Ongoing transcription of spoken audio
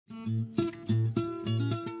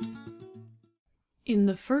In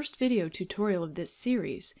the first video tutorial of this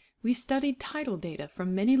series, we studied tidal data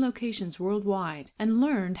from many locations worldwide and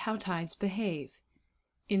learned how tides behave.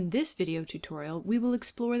 In this video tutorial, we will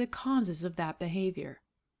explore the causes of that behavior.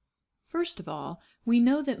 First of all, we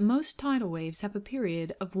know that most tidal waves have a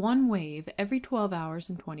period of one wave every 12 hours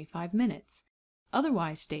and 25 minutes,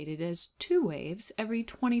 otherwise stated as two waves every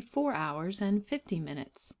 24 hours and 50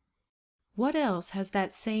 minutes. What else has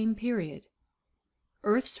that same period?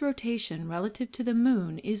 Earth's rotation relative to the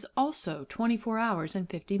Moon is also 24 hours and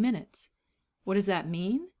 50 minutes. What does that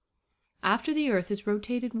mean? After the Earth is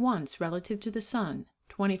rotated once relative to the Sun,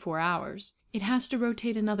 24 hours, it has to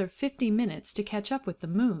rotate another 50 minutes to catch up with the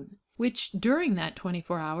Moon, which during that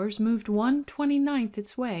 24 hours moved 1/29th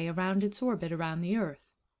its way around its orbit around the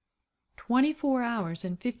Earth. 24 hours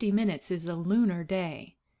and 50 minutes is a lunar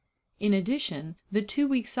day. In addition, the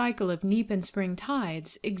 2-week cycle of neap and spring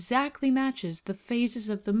tides exactly matches the phases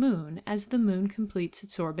of the Moon as the Moon completes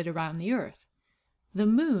its orbit around the Earth. The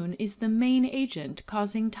Moon is the main agent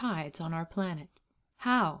causing tides on our planet.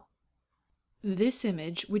 How? This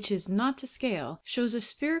image, which is not to scale, shows a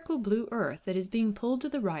spherical blue Earth that is being pulled to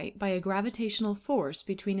the right by a gravitational force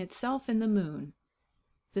between itself and the Moon.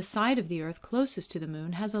 The side of the Earth closest to the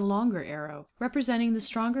Moon has a longer arrow, representing the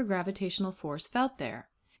stronger gravitational force felt there.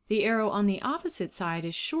 The arrow on the opposite side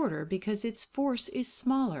is shorter because its force is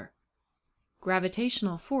smaller.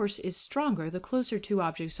 Gravitational force is stronger the closer two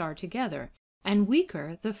objects are together, and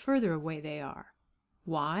weaker the further away they are.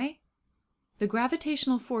 Why? The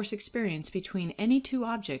gravitational force experienced between any two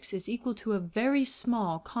objects is equal to a very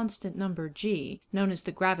small constant number g, known as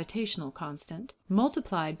the gravitational constant,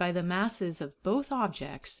 multiplied by the masses of both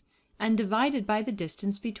objects, and divided by the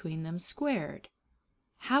distance between them squared.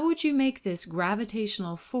 How would you make this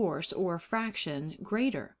gravitational force or fraction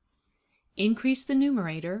greater? Increase the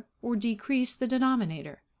numerator or decrease the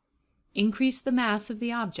denominator. Increase the mass of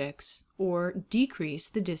the objects or decrease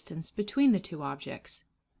the distance between the two objects.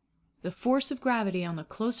 The force of gravity on the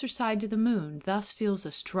closer side to the Moon thus feels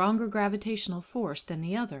a stronger gravitational force than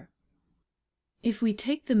the other. If we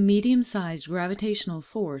take the medium-sized gravitational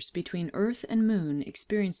force between Earth and Moon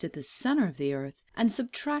experienced at the center of the Earth and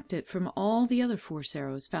subtract it from all the other force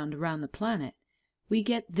arrows found around the planet, we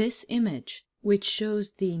get this image, which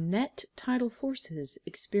shows the net tidal forces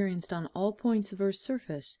experienced on all points of Earth's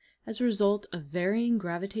surface as a result of varying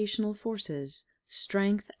gravitational forces,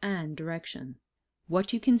 strength, and direction.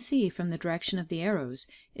 What you can see from the direction of the arrows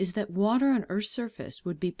is that water on Earth's surface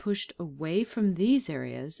would be pushed away from these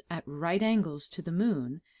areas at right angles to the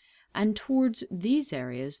Moon and towards these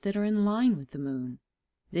areas that are in line with the Moon.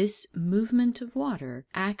 This movement of water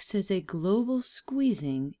acts as a global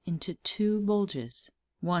squeezing into two bulges,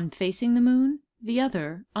 one facing the Moon, the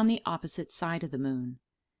other on the opposite side of the Moon.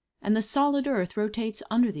 And the solid Earth rotates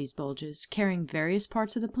under these bulges, carrying various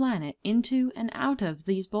parts of the planet into and out of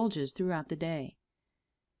these bulges throughout the day.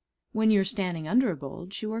 When you're standing under a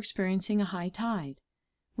bulge, you are experiencing a high tide.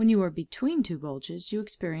 When you are between two bulges, you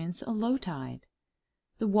experience a low tide.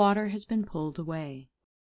 The water has been pulled away.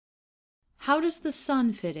 How does the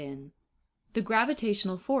Sun fit in? The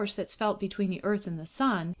gravitational force that's felt between the Earth and the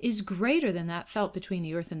Sun is greater than that felt between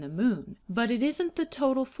the Earth and the Moon, but it isn't the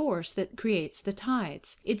total force that creates the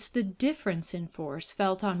tides. It's the difference in force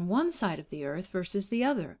felt on one side of the Earth versus the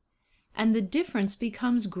other. And the difference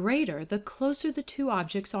becomes greater the closer the two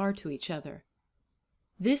objects are to each other.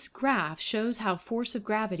 This graph shows how force of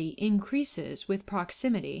gravity increases with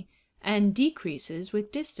proximity and decreases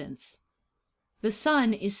with distance. The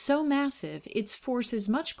Sun is so massive its force is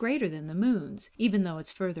much greater than the Moon's, even though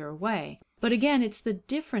it's further away. But again, it's the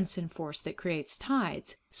difference in force that creates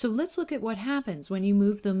tides. So let's look at what happens when you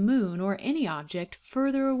move the Moon or any object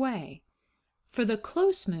further away. For the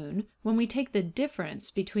close Moon, when we take the difference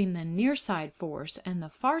between the near side force and the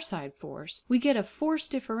far side force, we get a force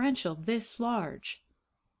differential this large.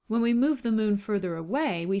 When we move the Moon further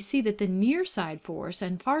away, we see that the near side force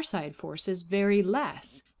and far side forces vary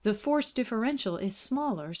less. The force differential is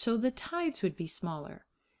smaller, so the tides would be smaller.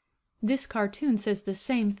 This cartoon says the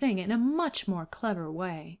same thing in a much more clever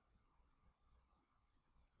way.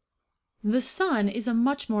 The Sun is a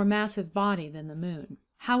much more massive body than the Moon.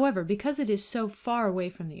 However, because it is so far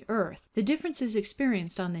away from the Earth, the differences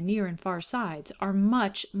experienced on the near and far sides are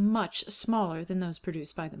much, much smaller than those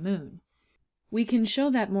produced by the Moon. We can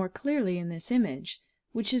show that more clearly in this image,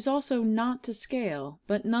 which is also not to scale,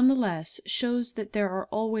 but nonetheless shows that there are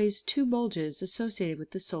always two bulges associated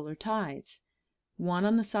with the solar tides, one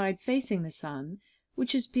on the side facing the Sun,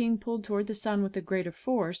 which is being pulled toward the Sun with a greater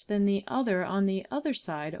force than the other on the other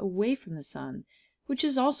side away from the Sun, which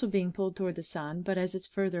is also being pulled toward the Sun, but as it's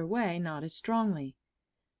further away, not as strongly.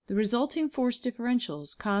 The resulting force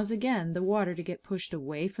differentials cause again the water to get pushed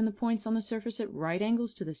away from the points on the surface at right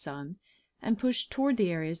angles to the sun and pushed toward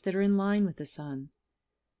the areas that are in line with the sun.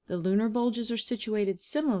 The lunar bulges are situated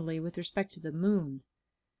similarly with respect to the moon.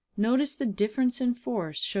 Notice the difference in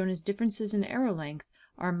force, shown as differences in arrow length,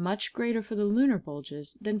 are much greater for the lunar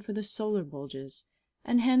bulges than for the solar bulges,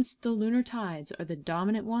 and hence the lunar tides are the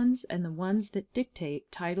dominant ones and the ones that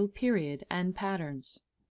dictate tidal period and patterns.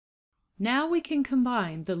 Now we can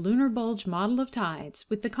combine the lunar bulge model of tides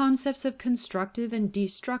with the concepts of constructive and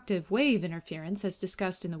destructive wave interference as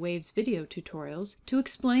discussed in the waves video tutorials to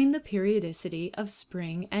explain the periodicity of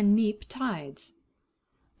spring and neap tides.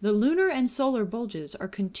 The lunar and solar bulges are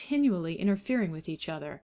continually interfering with each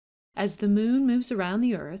other. As the moon moves around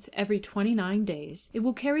the Earth every 29 days, it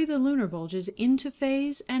will carry the lunar bulges into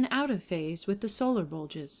phase and out of phase with the solar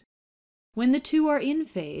bulges. When the two are in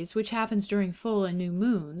phase, which happens during full and new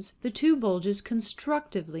moons, the two bulges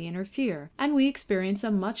constructively interfere, and we experience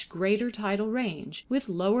a much greater tidal range, with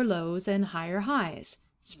lower lows and higher highs,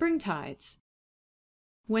 spring tides.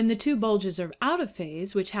 When the two bulges are out of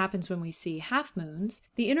phase, which happens when we see half moons,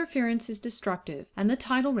 the interference is destructive, and the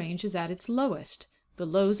tidal range is at its lowest. The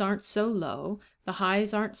lows aren't so low, the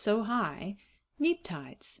highs aren't so high, neap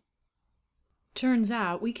tides. Turns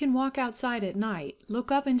out we can walk outside at night, look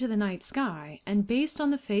up into the night sky, and based on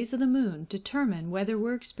the phase of the moon, determine whether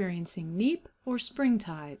we're experiencing neap or spring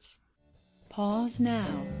tides. Pause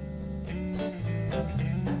now.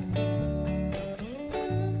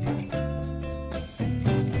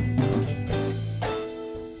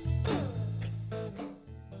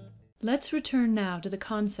 Let's return now to the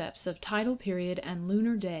concepts of tidal period and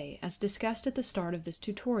lunar day as discussed at the start of this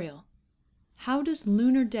tutorial. How does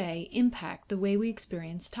lunar day impact the way we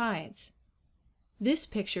experience tides? This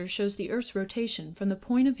picture shows the Earth's rotation from the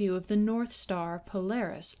point of view of the North Star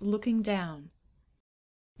Polaris looking down.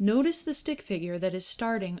 Notice the stick figure that is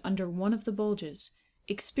starting under one of the bulges,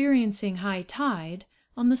 experiencing high tide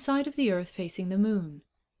on the side of the Earth facing the moon.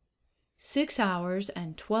 6 hours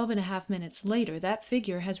and 12.5 minutes later, that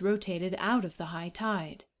figure has rotated out of the high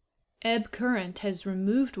tide. Ebb current has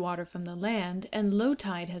removed water from the land and low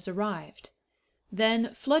tide has arrived.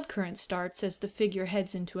 Then flood current starts as the figure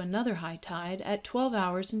heads into another high tide at 12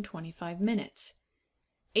 hours and 25 minutes.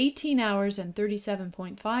 18 hours and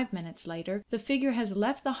 37.5 minutes later, the figure has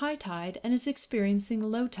left the high tide and is experiencing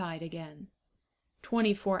low tide again.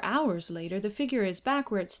 24 hours later, the figure is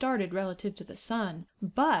back where it started relative to the sun,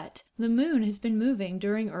 but the moon has been moving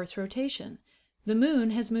during Earth's rotation. The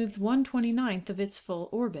moon has moved 1/29th of its full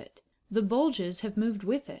orbit. The bulges have moved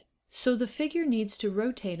with it. So the figure needs to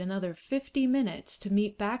rotate another 50 minutes to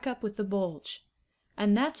meet back up with the bulge.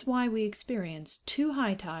 And that's why we experience 2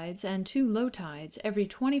 high tides and 2 low tides every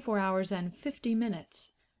 24 hours and 50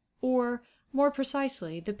 minutes. Or, more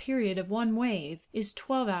precisely, the period of one wave is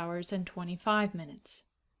 12 hours and 25 minutes.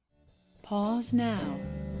 Pause now.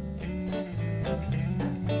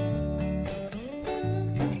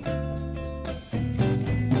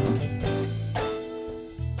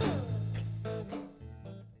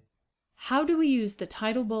 How do we use the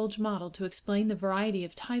tidal bulge model to explain the variety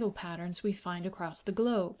of tidal patterns we find across the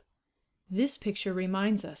globe? This picture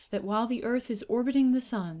reminds us that while the Earth is orbiting the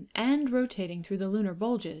Sun and rotating through the lunar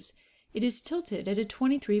bulges, it is tilted at a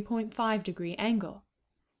 23.5-degree angle.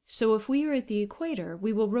 So if we are at the equator,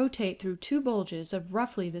 we will rotate through 2 bulges of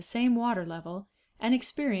roughly the same water level and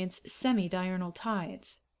experience semi-diurnal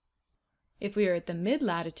tides. If we are at the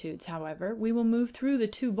mid-latitudes, however, we will move through the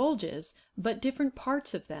 2 bulges, but different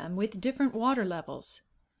parts of them with different water levels.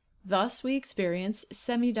 Thus we experience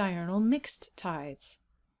semi-diurnal mixed tides.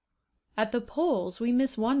 At the poles, we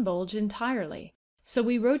miss one bulge entirely, so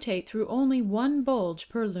we rotate through only one bulge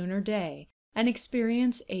per lunar day and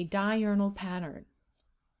experience a diurnal pattern.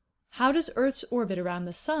 How does Earth's orbit around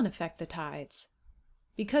the Sun affect the tides?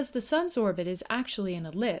 Because the Sun's orbit is actually an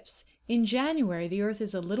ellipse, in January the Earth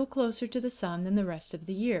is a little closer to the Sun than the rest of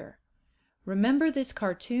the year. Remember this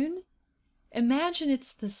cartoon? Imagine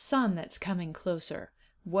it's the Sun that's coming closer.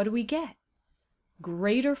 What do we get?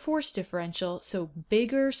 Greater force differential, so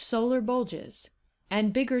bigger solar bulges.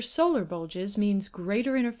 And bigger solar bulges means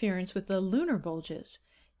greater interference with the lunar bulges,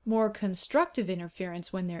 more constructive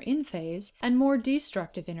interference when they're in phase, and more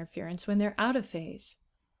destructive interference when they're out of phase.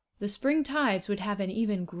 The spring tides would have an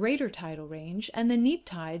even greater tidal range, and the neap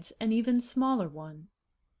tides an even smaller one.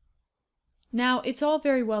 Now, it's all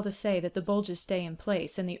very well to say that the bulges stay in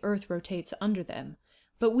place and the Earth rotates under them,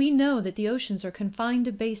 but we know that the oceans are confined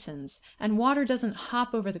to basins, and water doesn't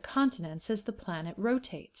hop over the continents as the planet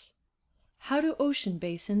rotates. How do ocean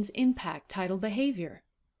basins impact tidal behavior?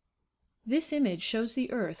 This image shows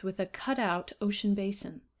the Earth with a cut-out ocean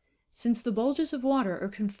basin. Since the bulges of water are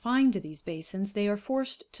confined to these basins, they are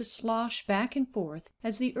forced to slosh back and forth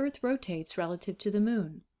as the Earth rotates relative to the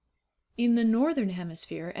Moon. In the northern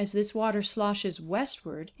hemisphere, as this water sloshes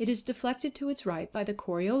westward, it is deflected to its right by the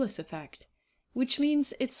Coriolis effect, which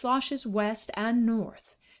means it sloshes west and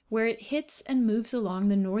north, where it hits and moves along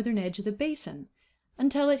the northern edge of the basin,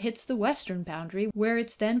 until it hits the western boundary, where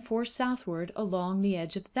it's then forced southward along the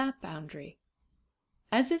edge of that boundary.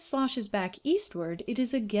 As it sloshes back eastward, it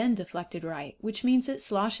is again deflected right, which means it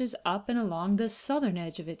sloshes up and along the southern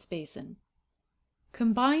edge of its basin.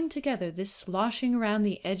 Combined together, this sloshing around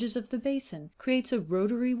the edges of the basin creates a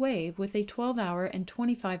rotary wave with a 12-hour and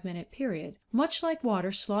 25-minute period, much like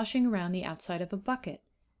water sloshing around the outside of a bucket,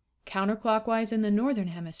 counterclockwise in the northern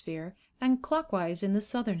hemisphere and clockwise in the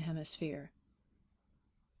southern hemisphere.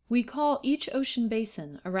 We call each ocean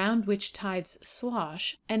basin around which tides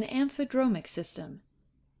slosh an amphidromic system.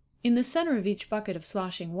 In the center of each bucket of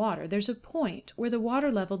sloshing water, there's a point where the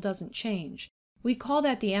water level doesn't change. We call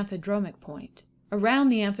that the amphidromic point. Around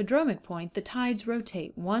the amphidromic point, the tides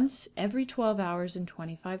rotate once every 12 hours and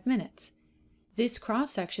 25 minutes. This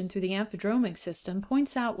cross-section through the amphidromic system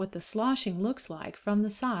points out what the sloshing looks like from the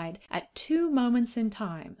side at two moments in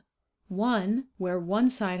time. One, where one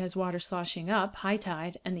side has water sloshing up, high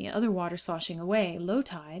tide, and the other water sloshing away, low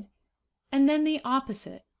tide, and then the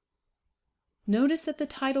opposite. Notice that the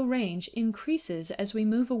tidal range increases as we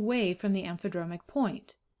move away from the amphidromic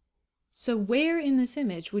point. So where in this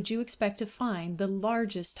image would you expect to find the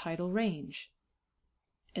largest tidal range?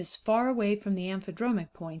 As far away from the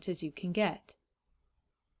amphidromic point as you can get.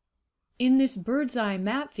 In this bird's eye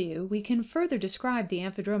map view, we can further describe the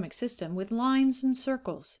amphidromic system with lines and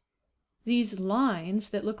circles. These lines,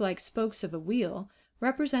 that look like spokes of a wheel,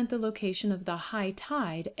 represent the location of the high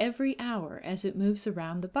tide every hour as it moves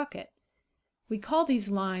around the bucket. We call these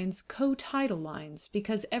lines co-tidal lines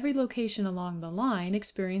because every location along the line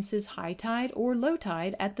experiences high tide or low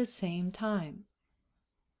tide at the same time.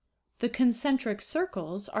 The concentric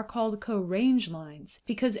circles are called co-range lines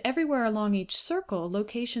because everywhere along each circle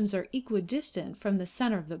locations are equidistant from the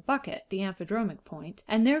center of the bucket, the amphidromic point,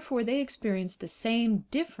 and therefore they experience the same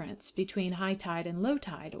difference between high tide and low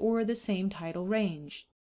tide, or the same tidal range.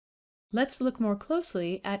 Let's look more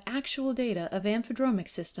closely at actual data of amphidromic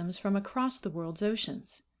systems from across the world's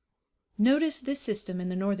oceans. Notice this system in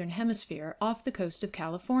the northern hemisphere off the coast of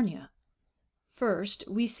California. First,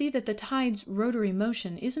 we see that the tide's rotary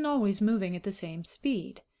motion isn't always moving at the same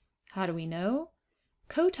speed. How do we know?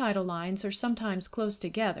 Co-tidal lines are sometimes close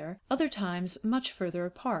together, other times much further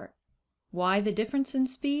apart. Why the difference in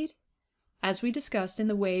speed? As we discussed in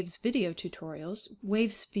the waves video tutorials,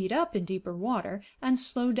 waves speed up in deeper water and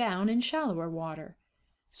slow down in shallower water.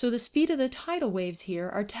 So the speed of the tidal waves here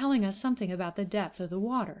are telling us something about the depth of the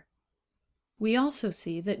water. We also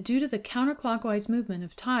see that due to the counterclockwise movement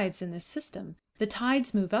of tides in this system, the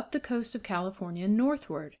tides move up the coast of California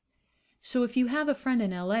northward. So if you have a friend in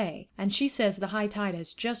LA and she says the high tide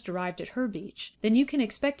has just arrived at her beach, then you can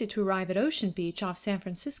expect it to arrive at Ocean Beach off San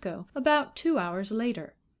Francisco about 2 hours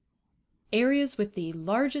later. Areas with the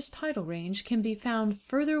largest tidal range can be found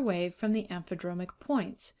further away from the amphidromic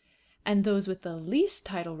points, and those with the least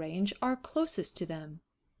tidal range are closest to them.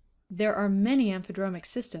 There are many amphidromic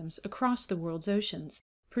systems across the world's oceans,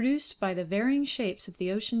 produced by the varying shapes of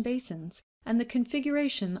the ocean basins and the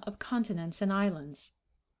configuration of continents and islands.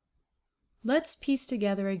 Let's piece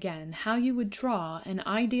together again how you would draw an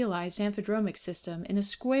idealized amphidromic system in a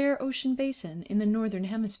square ocean basin in the northern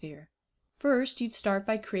hemisphere. First, you'd start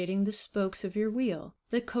by creating the spokes of your wheel,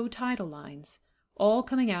 the co-tidal lines, all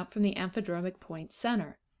coming out from the amphidromic point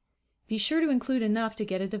center. Be sure to include enough to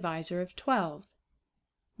get a divisor of 12.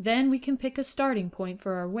 Then we can pick a starting point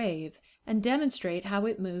for our wave and demonstrate how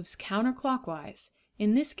it moves counterclockwise,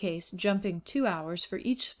 in this case jumping 2 hours for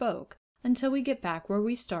each spoke until we get back where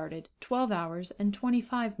we started 12 hours and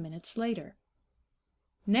 25 minutes later.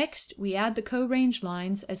 Next, we add the co-range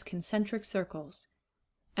lines as concentric circles,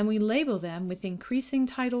 and we label them with increasing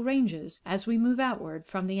tidal ranges as we move outward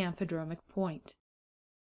from the amphidromic point.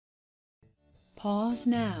 Pause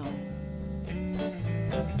now.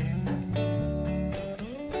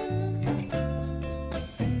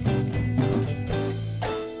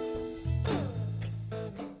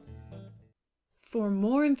 For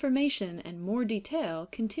more information and more detail,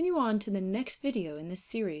 continue on to the next video in this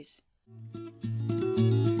series.